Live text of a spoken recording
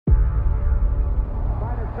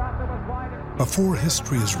Before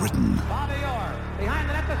history is written,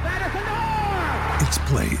 it's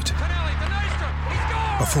played.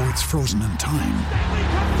 Before it's frozen in time,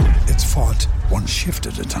 it's fought one shift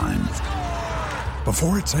at a time.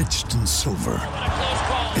 Before it's etched in silver,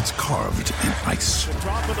 it's carved in ice.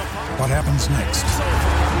 What happens next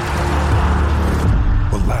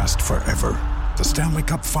will last forever. The Stanley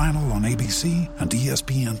Cup Final on ABC and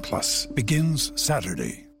ESPN Plus begins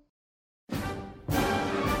Saturday.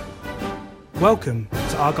 Welcome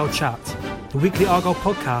to Argyle Chat, the weekly Argyle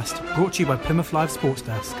podcast brought to you by Plymouth Live Sports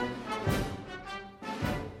Desk.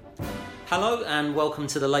 Hello and welcome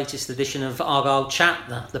to the latest edition of Argyle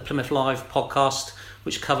Chat, the Plymouth Live podcast,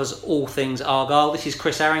 which covers all things Argyle. This is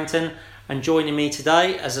Chris Arrington, and joining me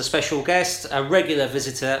today as a special guest, a regular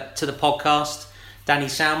visitor to the podcast, Danny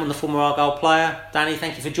Salmon, the former Argyle player. Danny,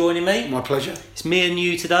 thank you for joining me. My pleasure. It's me and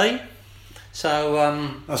you today. So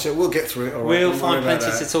I said we'll get through it. All right. We'll find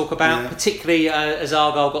plenty to talk about, particularly as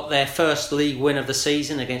Argyle got their first league win of the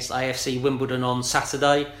season against AFC Wimbledon on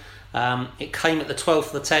Saturday. It came at the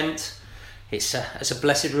 12th attempt. It's a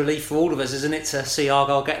blessed relief for all of us, isn't it, to see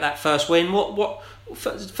Argyle get that first win?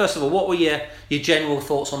 First of all, what were your general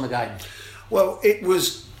thoughts on the game? Well, it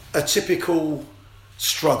was a typical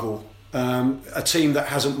struggle. A team that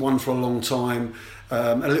hasn't won for a long time,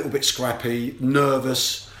 a little bit scrappy,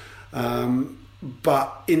 nervous.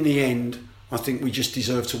 But in the end, I think we just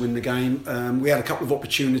deserved to win the game. We had a couple of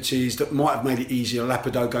opportunities that might have made it easier.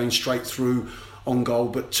 Lapido going straight through on goal,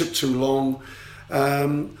 but took too long.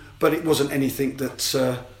 But it wasn't anything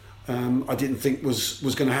that I didn't think was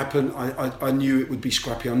going to happen. I knew it would be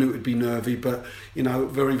scrappy. I knew it would be nervy. But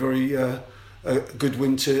very, very a good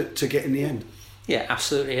win to get in the end. Yeah,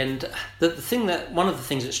 absolutely. And one of the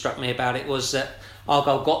things that struck me about it was that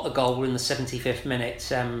Argyle got the goal in the 75th minute,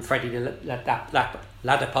 Freddie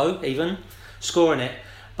Ladapo even scoring it.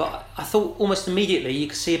 But I thought almost immediately you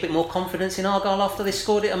could see a bit more confidence in Argyle after they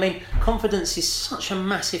scored it. I mean, confidence is such a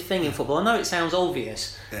massive thing in football. I know it sounds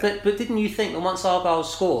obvious, but didn't you think that once Argyle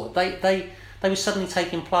scored, they were suddenly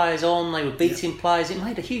taking players on, they were beating players? It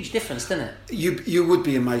made a huge difference, didn't it? You would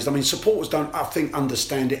be amazed. I mean, supporters don't, I think,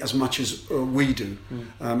 understand it as much as we do,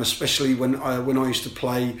 especially when I used to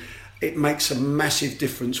play. It makes a massive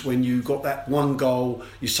difference when you got that one goal,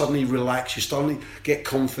 you suddenly relax, you suddenly get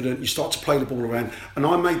confident, you start to play the ball around. And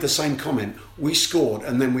I made the same comment. We scored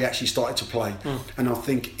and then we actually started to play. And I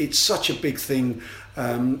think it's such a big thing.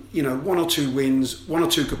 One or two wins, one or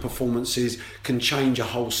two good performances can change a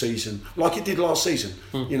whole season, like it did last season,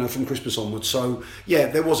 from Christmas onwards. So,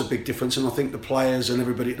 there was a big difference. And I think the players and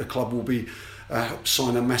everybody at the club will be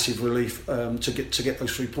sign a massive relief to get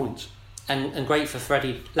those 3 points. And great for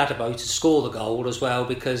Freddie Ladapo to score the goal as well,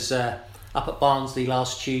 because up at Barnsley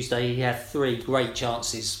last Tuesday he had 3 great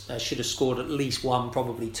chances. Should have scored at least one,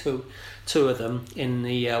 probably two of them in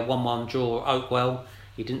the 1-1 draw at Oakwell.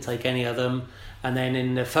 He didn't take any of them. And then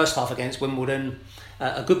in the first half against Wimbledon,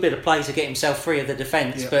 a good bit of play to get himself free of the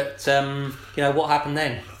defence. But what happened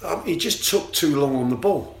then? He just took too long on the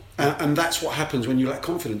ball. And that's what happens when you lack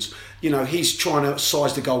confidence. He's trying to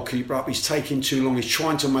size the goalkeeper up. He's taking too long. He's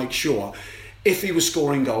trying to make sure if he was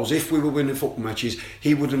scoring goals, if we were winning football matches,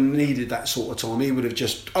 he would have needed that sort of time. He would have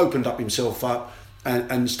just opened up himself up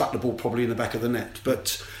and stuck the ball probably in the back of the net.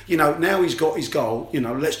 But, now he's got his goal,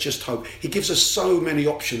 let's just hope. He gives us so many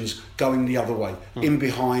options going the other way, in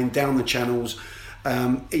behind, down the channels.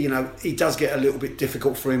 He does get a little bit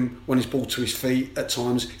difficult for him when he's ball to his feet at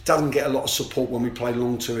times. He doesn't get a lot of support when we play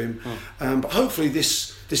long to him. But hopefully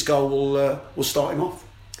this goal will start him off.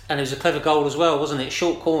 And it was a clever goal as well, wasn't it?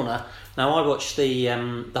 Short corner. Now I watched the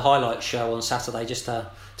highlights show on Saturday just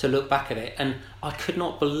to look back at it, and I could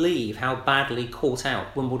not believe how badly caught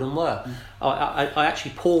out Wimbledon were. I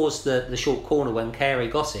actually paused the short corner when Carey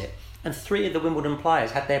got it. And 3 of the Wimbledon players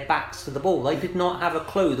had their backs to the ball. They did not have a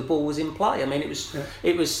clue the ball was in play. I mean, it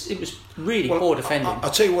was really poor defending. I'll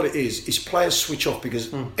tell you what it is. Is players switch off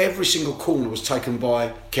because every single corner was taken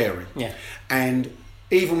by Carey. Yeah. And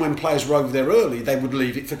even when players were over there early, they would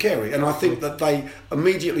leave it for Carey. And I think that they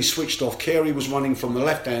immediately switched off. Carey was running from the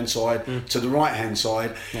left-hand side to the right-hand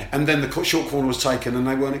side. Yeah. And then the short corner was taken and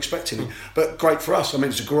they weren't expecting it. But great for us. I mean,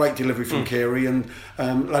 it's a great delivery from Carey, and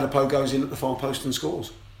Ladapo goes in at the far post and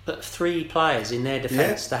scores. But 3 players in their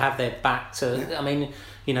defence to have their back to... I mean,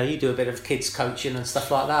 you do a bit of kids coaching and stuff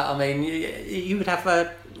like that. I mean, you would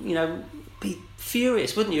have be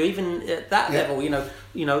furious, wouldn't you? Even at that level,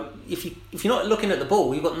 if you're not looking at the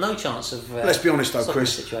ball, you've got no chance of... Let's be honest though,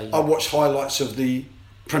 Chris. I watched highlights of the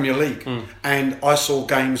Premier League, and I saw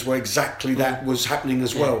games where exactly that was happening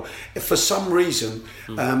as well. If for some reason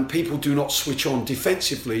people do not switch on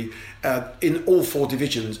defensively in all 4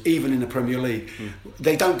 divisions, even in the Premier League,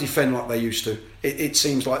 they don't defend like they used to. It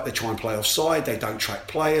seems like they try and play offside, they don't track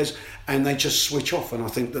players, and they just switch off, and I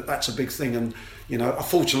think that that's a big thing. And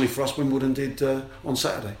unfortunately for us, Wimbledon did on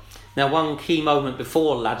Saturday. Now, one key moment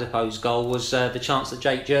before Ladapo's goal was the chance that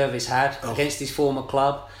Jake Jervis had against his former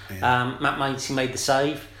club. Matt Macey made the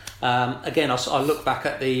save. Again, I look back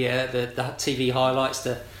at the TV highlights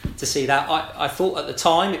to see that. I thought at the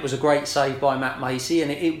time it was a great save by Matt Macey, and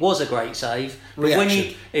it was a great save. But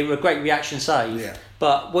it was a great reaction save. Yeah.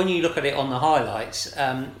 But when you look at it on the highlights,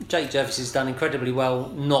 Jake Jervis has done incredibly well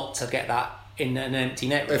not to get that in an empty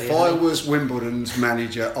net. Really, if I was Wimbledon's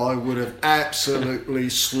manager, I would have absolutely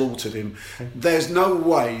slaughtered him. There's no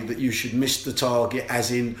way that you should miss the target,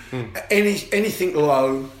 as in anything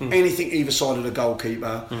low, anything either side of the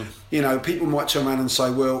goalkeeper. People might turn around and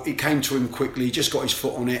say, well, it came to him quickly, he just got his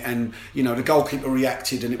foot on it, and the goalkeeper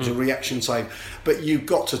reacted and it was a reaction save. But you've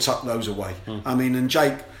got to tuck those away. I mean, and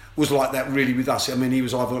Jake was like that really with us. I mean, he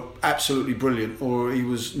was either absolutely brilliant or he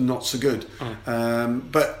was not so good.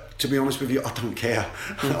 But to be honest with you, I don't care.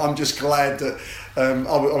 I'm just glad that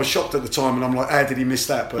I was shocked at the time, and I'm like, how did he miss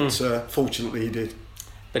that? But fortunately he did.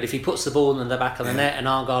 But if he puts the ball in the back of the net and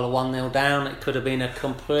Argyle are 1-0 down, it could have been a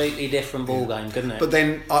completely different ball game, couldn't it? But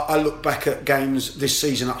then I look back at games this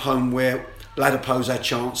season at home where Ladapo's had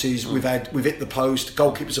chances, we've hit the post,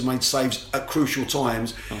 goalkeepers have made saves at crucial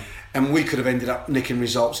times, and we could have ended up nicking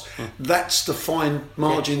results. That's the fine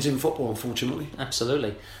margins in football, unfortunately.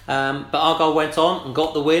 Absolutely. But Argyle went on and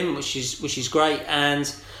got the win, which is great. And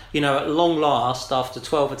at long last, after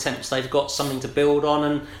 12 attempts, they've got something to build on,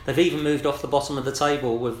 and they've even moved off the bottom of the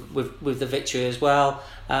table with the victory as well.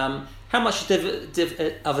 How much of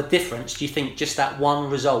a difference do you think just that one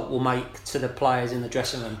result will make to the players in the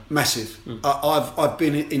dressing room? Massive. I've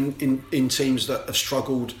been in teams that have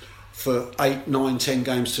struggled for 8, 9, 10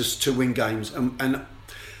 games to win games, and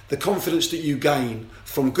the confidence that you gain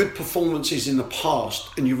from good performances in the past,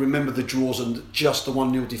 and you remember the draws and just the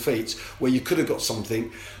 1-0 defeats where you could have got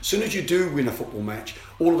something. As soon as you do win a football match,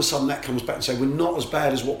 all of a sudden that comes back and say we're not as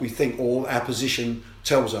bad as what we think or our position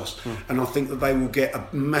tells us. And I think that they will get a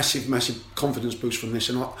massive confidence boost from this,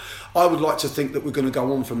 and I would like to think that we're going to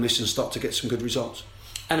go on from this and start to get some good results.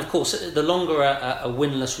 And of course, the longer a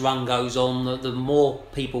winless run goes on, the more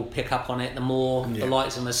people pick up on it, the more the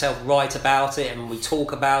likes of myself write about it, and we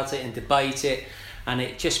talk about it and debate it, and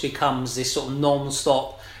it just becomes this sort of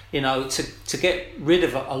non-stop, to get rid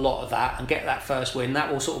of a lot of that and get that first win, that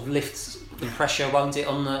will sort of lift the pressure, won't it?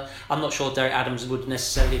 I'm not sure Derek Adams would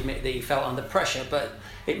necessarily admit that he felt under pressure, but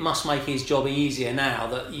it must make his job easier now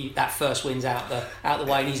that that first win's out the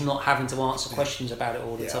way, and he's not having to answer questions about it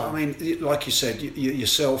all the time. I mean, like you said,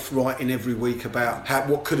 yourself writing every week about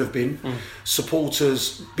what could have been,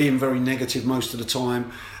 supporters being very negative most of the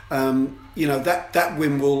time. That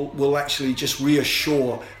win will actually just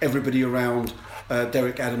reassure everybody around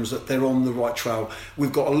Derek Adams that they're on the right trail.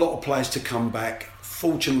 We've got a lot of players to come back.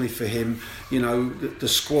 Fortunately for him, the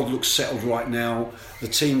squad looks settled right now. The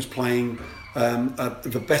team's playing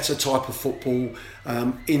the better type of football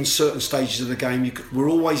in certain stages of the game. We're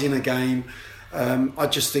always in a game. I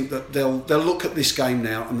just think that they'll look at this game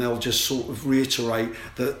now and they'll just sort of reiterate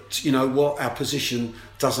that our position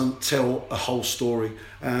doesn't tell a whole story.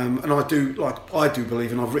 And I do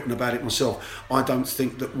believe, and I've written about it myself, I don't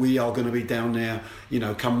think that we are going to be down there,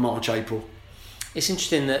 come March, April. It's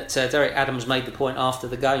interesting that Derek Adams made the point after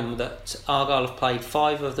the game that Argyle have played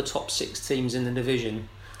 5 of the top 6 teams in the division,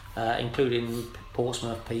 including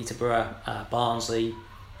Portsmouth, Peterborough, Barnsley,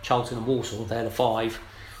 Charlton and Walsall. They're the 5,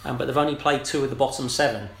 but they've only played 2 of the bottom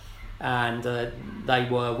 7, and they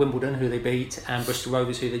were Wimbledon, who they beat, and Bristol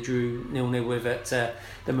Rovers, who they drew 0-0 with at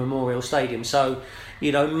the Memorial Stadium. So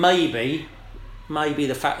maybe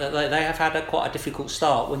the fact that they have had quite a difficult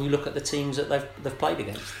start when you look at the teams that they've played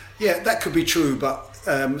against. Yeah, that could be true, but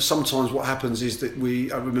sometimes what happens is that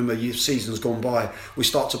I remember seasons gone by, we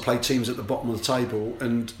start to play teams at the bottom of the table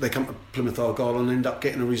and they come to Plymouth Argyle and end up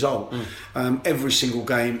getting a result. Every single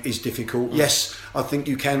game is difficult. Yes, I think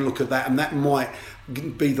you can look at that, and that might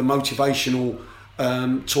be the motivational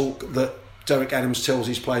talk that Derek Adams tells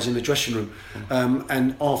his players in the dressing room.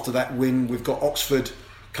 And after that win, we've got Oxford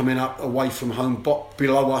coming up away from home, but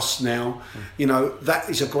below us now. That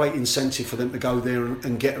is a great incentive for them to go there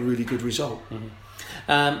and get a really good result.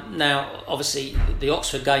 Now, obviously, the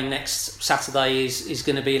Oxford game next Saturday is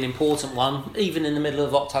going to be an important one, even in the middle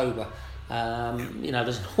of October.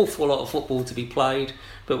 There's an awful lot of football to be played,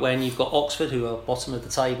 but when you've got Oxford, who are bottom of the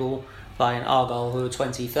table, playing Argyle, who are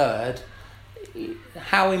 23rd.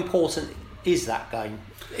 How important is that game?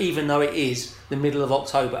 Even though it is the middle of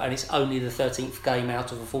October and it's only the 13th game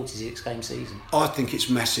out of a 46-game season. I think it's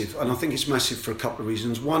massive, and I think it's massive for a couple of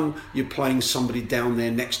reasons. One, you're playing somebody down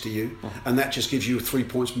there next to you, and that just gives you 3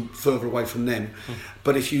 points further away from them.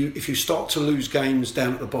 But if you start to lose games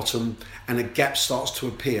down at the bottom and a gap starts to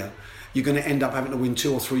appear, you're going to end up having to win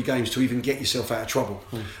 2 or 3 games to even get yourself out of trouble.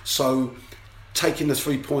 So taking the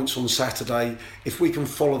 3 points on Saturday, if we can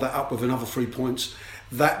follow that up with another 3 points,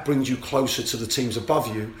 that brings you closer to the teams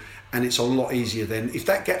above you, and it's a lot easier then. If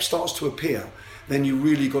that gap starts to appear, then you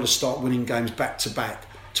really got to start winning games back to back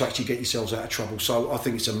to actually get yourselves out of trouble. So I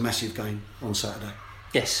think it's a massive game on Saturday.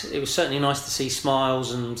 Yes, it was certainly nice to see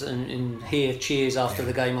smiles and hear cheers after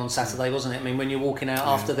the game on Saturday, wasn't it? I mean, when you're walking out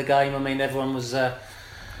after the game, I mean, everyone was a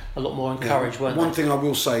lot more encouraged, weren't they? One thing I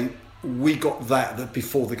will say, we got that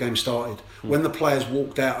before the game started. When the players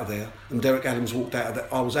walked out of there and Derek Adams walked out of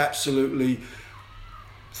there, I was absolutely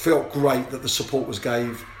felt great that the supporters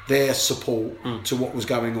gave their support to what was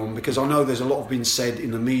going on, because I know there's a lot been said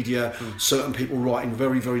in the media, certain people writing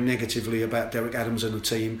very, very negatively about Derek Adams and the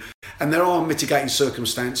team, and there are mitigating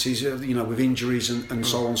circumstances, with injuries and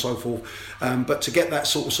so on and so forth, but to get that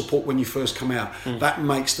sort of support when you first come out, that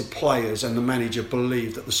makes the players and the manager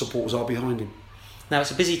believe that the supporters are behind him. Now,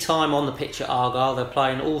 it's a busy time on the pitch at Argyle. They're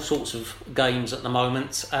playing all sorts of games at the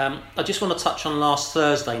moment. I just want to touch on last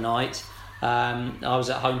Thursday night. I was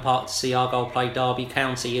at Home Park to see Argyle play Derby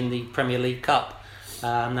County in the Premier League Cup.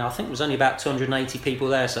 Now, I think there was only about 280 people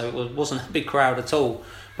there, so it wasn't a big crowd at all.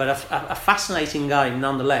 But a fascinating game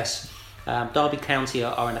nonetheless. Derby County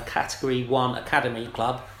are in a Category 1 academy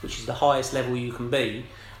club, which is the highest level you can be.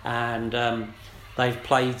 And they've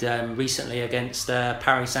played recently against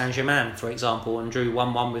Paris Saint-Germain, for example, and drew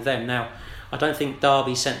 1-1 with them. Now, I don't think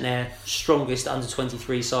Derby sent their strongest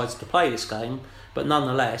under-23 sides to play this game, but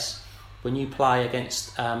nonetheless, when you play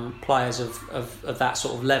against players of that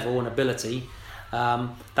sort of level and ability,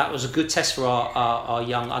 that was a good test for our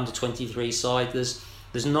young under-23 side.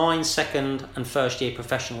 There's 9 second and first year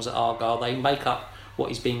professionals at Argyle. They make up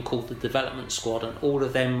what is being called the development squad, and all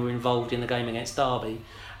of them were involved in the game against Derby,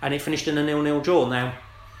 and it finished in a 0-0 draw. Now,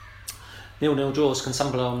 0-0 draws can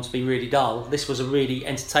sometimes be really dull. This was a really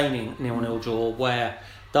entertaining 0-0 draw where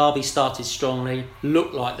Derby started strongly,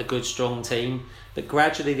 looked like the good strong team, but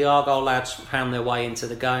gradually the Argyle lads found their way into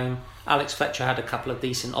the game. Alex Fletcher had a couple of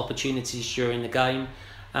decent opportunities during the game,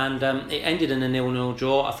 and it ended in a 0-0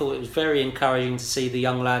 draw. I thought it was very encouraging to see the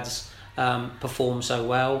young lads perform so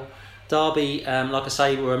well. Derby, like I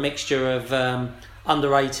say, were a mixture of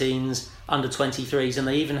under-18s, under-23s, and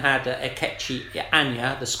they even had Ekechi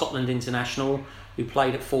Anya, the Scotland international, who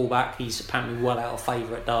played at fullback. He's apparently well out of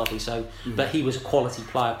favour at Derby, but he was a quality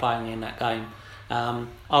player playing in that game.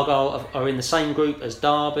 Argyle are in the same group as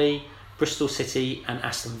Derby, Bristol City and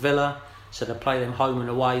Aston Villa, so they play them home and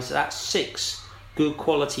away. So that's 6 good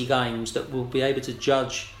quality games that we'll be able to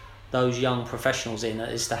judge those young professionals in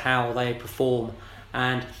as to how they perform.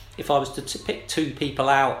 And if I was to pick 2 people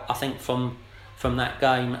out, I think from that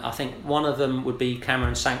game, I think one of them would be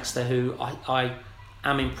Cameron Sangster, who I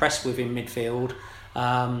am impressed with in midfield.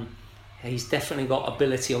 He's definitely got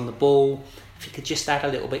ability on the ball. If he could just add a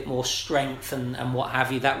little bit more strength and what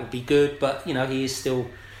have you, that would be good. But he is still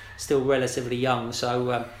relatively young,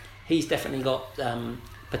 so he's definitely got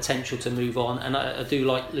potential to move on. And I do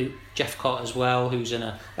like Luke Jeffcott as well, who's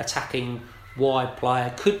an attacking wide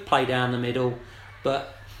player, could play down the middle,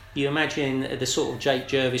 but you imagine the sort of Jake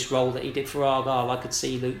Jervis role that he did for Argyle. I could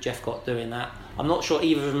see Luke Jeffcott doing that. I'm not sure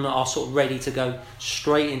either of them are sort of ready to go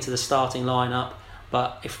straight into the starting lineup,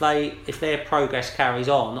 but if their progress carries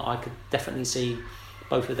on, I could definitely see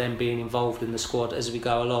both of them being involved in the squad as we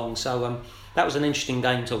go along. So that was an interesting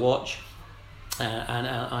game to watch, and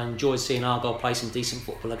I enjoyed seeing Argyle play some decent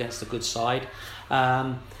football against a good side.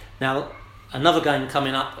 Now, another game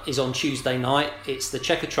coming up is on Tuesday night. It's the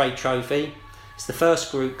Checkatrade Trophy. It's the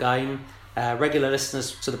first group game. Regular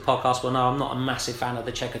listeners to the podcast will know I'm not a massive fan of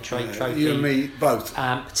the Checkatrade Trophy. You and me both.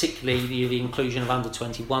 Particularly the inclusion of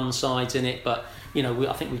under-21 sides in it, but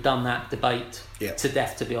I think we've done that debate to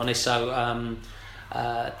death, to be honest. So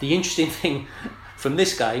the interesting thing from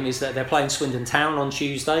this game is that they're playing Swindon Town on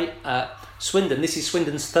Tuesday. This is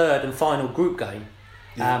Swindon's 3rd and final group game,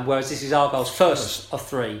 whereas this is Argyle's first of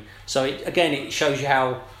 3. So it shows you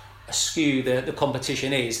how askew the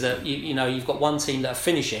competition is, that you've got one team that are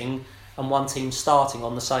finishing and one team starting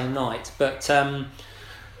on the same night. But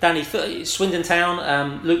Danny, Swindon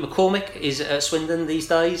Town, Luke McCormick is at Swindon these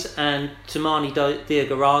days, and Tumani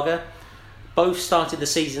Diagaraga both started the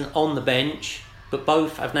season on the bench. but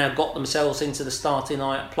both have now got themselves into the starting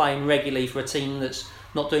lineup, playing regularly for a team that's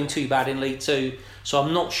not doing too bad in League Two. So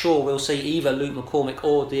I'm not sure we'll see either Luke McCormick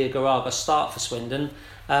or Diagouraga start for Swindon.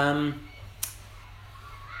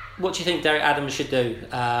 What do you think Derek Adams should do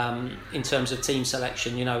in terms of team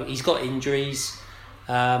selection? You know, he's got injuries.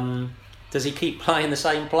 Does he keep playing the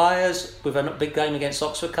same players with a big game against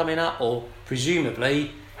Oxford coming up, or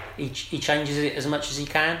presumably he changes it as much as he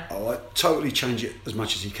can? Oh, I totally change it as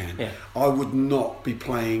much as he can. Yeah. I would not be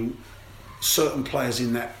playing certain players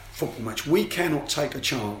in that football match. We cannot take a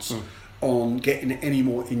chance on getting any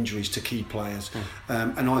more injuries to key players,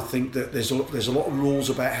 and I think that there's a lot of rules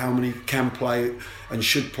about how many can play and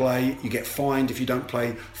should play. You get fined if you don't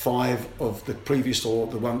play 5 of the previous or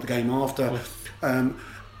the game after.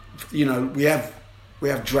 You know, we have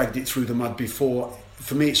dragged it through the mud before.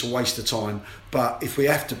 For me, it's a waste of time. But if we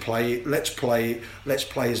have to play it, let's play it. Let's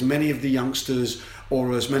play as many of the youngsters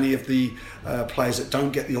or as many of the players that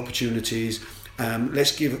don't get the opportunities.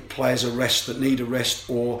 Let's give players a rest that need a rest,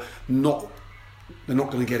 or not. They're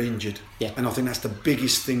not going to get injured. Yeah. And I think that's the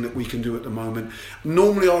biggest thing that we can do at the moment.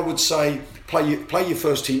 Normally, I would say play your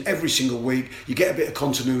first team every single week. You get a bit of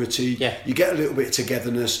continuity. Yeah. You get a little bit of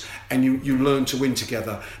togetherness, and you learn to win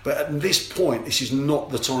together. But at this point, this is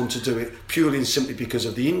not the time to do it, purely and simply because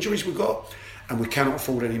of the injuries we've got, and we cannot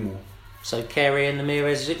afford any more. So Carey and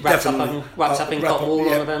Namirez wrapped up in cotton wool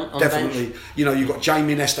on the definitely. bench. You know, you've got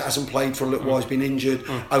Jamie Ness that hasn't played for a little while, he's been injured.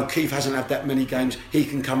 O'Keefe hasn't had that many games. He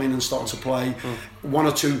can come in and start to play. 1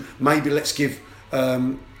 or 2, maybe let's give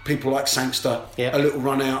people like Sangster a little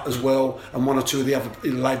run out as well, and 1 or 2 of the other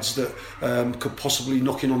lads that could possibly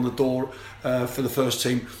knock in on the door for the first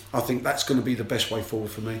team. I think that's going to be the best way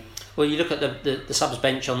forward for me. Well, you look at the subs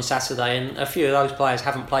bench on Saturday, and a few of those players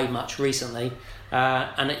haven't played much recently.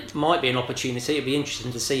 And it might be an opportunity. It'd be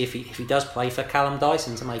interesting to see if he does play for Callum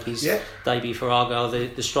Dyson to make his debut for Argyle,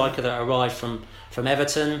 the striker that arrived from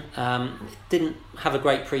Everton. Didn't have a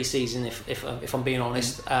great pre-season, if I'm being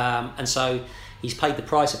honest, and so he's paid the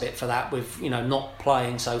price a bit for that with not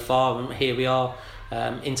playing so far. And here we are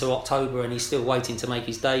into October, and he's still waiting to make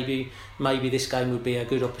his debut. Maybe this game would be a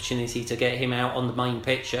good opportunity to get him out on the main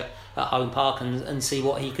pitch at Home Park and see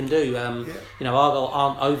what he can do. Argyle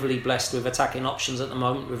aren't overly blessed with attacking options at the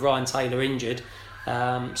moment, with Ryan Taylor injured,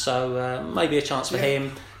 so maybe a chance for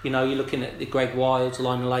him. You're looking at the Greg Wilds,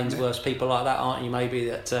 Lionel Ainsworth, people like that, aren't you? Maybe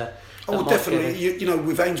that. Definitely.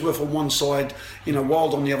 With Ainsworth on one side,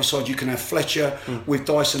 Wild on the other side, you can have Fletcher with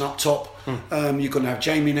Dyson up top. You can have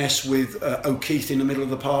Jamie Ness with O'Keefe in the middle of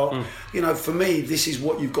the park. For me, this is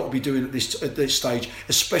what you've got to be doing at this stage,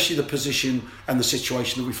 especially the position and the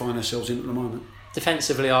situation that we find ourselves in at the moment.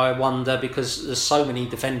 Defensively, I wonder, because there's so many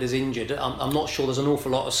defenders injured. I'm not sure there's an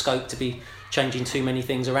awful lot of scope to be changing too many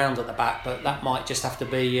things around at the back, but that might just have to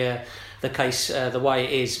be the case the way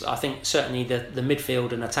it is. I think certainly the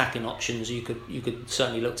midfield and attacking options, you could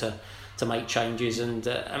certainly look to make changes and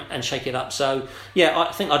shake it up. So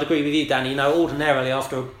I think I'd agree with you, Danny. Ordinarily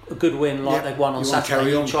after a good win like they've won on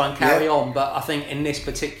Saturday, you try and carry on. But I think in this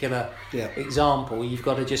particular example, you've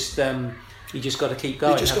got to just you just got to keep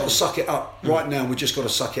going. You just got to suck it up. Right now, we just got to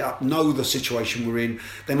suck it up. Know the situation we're in.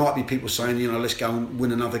 There might be people saying, let's go and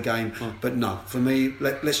win another game. But no, for me,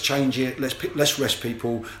 let's change it. Let's rest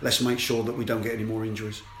people. Let's make sure that we don't get any more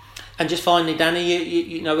injuries. And just finally, Danny,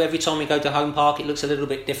 you every time we go to Home Park, it looks a little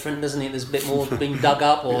bit different, doesn't it? There's a bit more being dug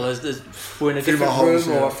up, or we're in a different room,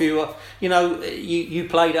 or a few. You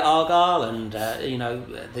played at Argyle, and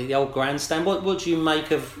the old grandstand. What do you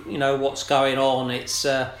make of what's going on? It's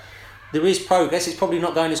there is progress. It's probably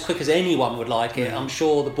not going as quick as anyone would like it. I'm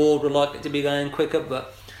sure the board would like it to be going quicker,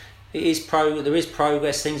 but it is there is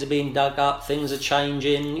progress. Things are being dug up. Things are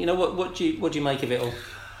changing. What do you make of it all?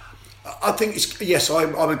 I think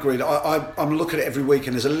I'm agreed. I'm looking at it every week,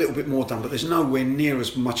 and there's a little bit more done, but there's nowhere near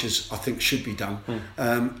as much as I think should be done.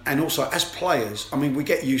 And also, as players, we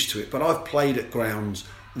get used to it, but I've played at grounds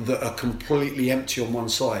that are completely empty on one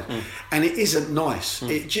side, and it isn't nice.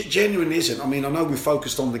 It genuinely isn't. I know we're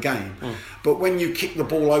focused on the game, but when you kick the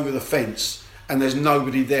ball over the fence and there's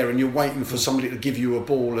nobody there, and you're waiting for somebody to give you a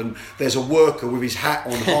ball, and there's a worker with his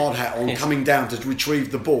hard hat on coming down to retrieve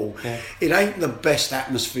the ball, it ain't the best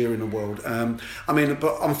atmosphere in the world.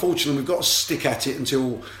 But unfortunately we've got to stick at it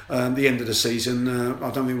until the end of the season. I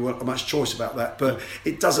don't think we've got much choice about that, but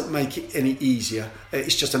it doesn't make it any easier.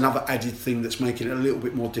 It's just another added thing that's making it a little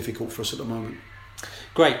bit more difficult for us at the moment.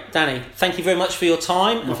 Great, Danny, thank you very much for your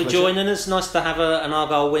time and for joining us. Nice to have an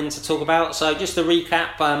Argyle win to talk about. So just to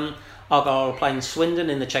recap, Argyle are playing Swindon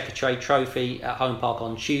in the Checkatrade Trophy at Home Park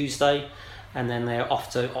on Tuesday, and then they're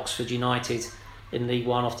off to Oxford United in League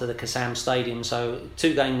One, off to the Kassam Stadium. So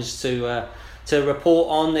 2 games to to report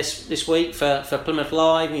on this week for Plymouth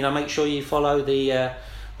Live. Make sure you follow the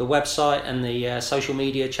website and the social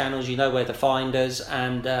media channels. You know where to find us,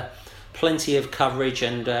 and plenty of coverage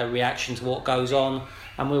and reaction to what goes on.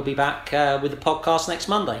 And we'll be back with the podcast next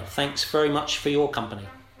Monday. Thanks very much for your company.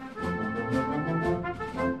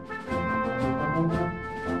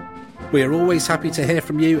 We are always happy to hear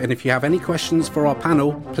from you, and if you have any questions for our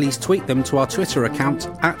panel, please tweet them to our Twitter account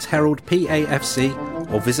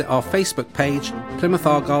 @HeraldPAFC or visit our Facebook page, Plymouth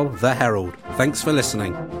Argyle The Herald. Thanks for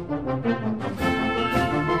listening.